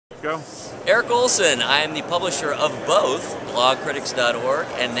Go. Eric Olsen. I am the publisher of both blogcritics.org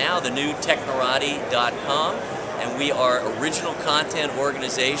and now the new technorati.com. And we are original content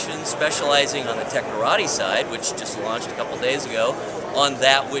organization specializing on the Technorati side, which just launched a couple days ago, on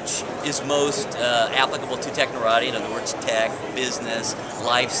that which is most applicable to Technorati, in other words, tech, business,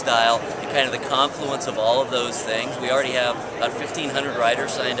 lifestyle, and kind of the confluence of all of those things. We already have about 1,500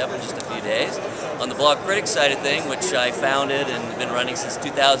 writers signed up in just a few days. On the Blog Critics side of thing, which I founded and been running since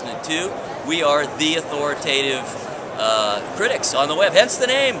 2002, we are the authoritative critics on the web, hence the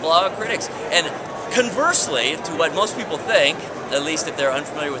name, Blog Critics. And conversely to what most people think, at least if they're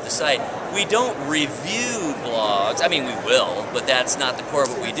unfamiliar with the site, we don't review blogs. I mean, we will, but that's not the core of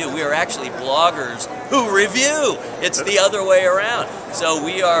what we do. We are actually bloggers who review. It's the other way around. So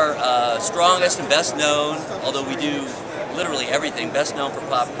we are strongest and best known, although we do literally everything, best known for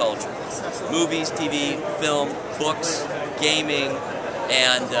pop culture. Movies, TV, film, books, gaming,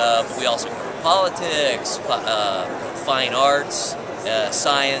 and we also cover politics, fine arts,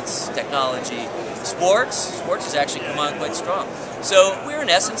 science, technology. Sports has actually come on quite strong. So we're in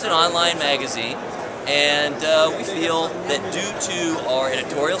essence an online magazine, and we feel that due to our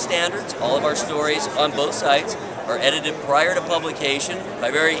editorial standards, all of our stories on both sites are edited prior to publication by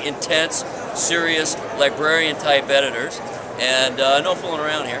very intense, serious, librarian-type editors, and no fooling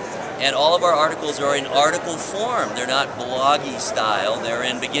around here. And all of our articles are in article form. They're not bloggy style. They're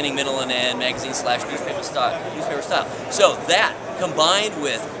in beginning, middle, and end magazine/newspaper style. So that, combined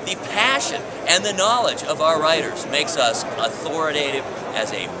with the passion and the knowledge of our writers, makes us authoritative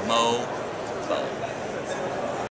as a mofo.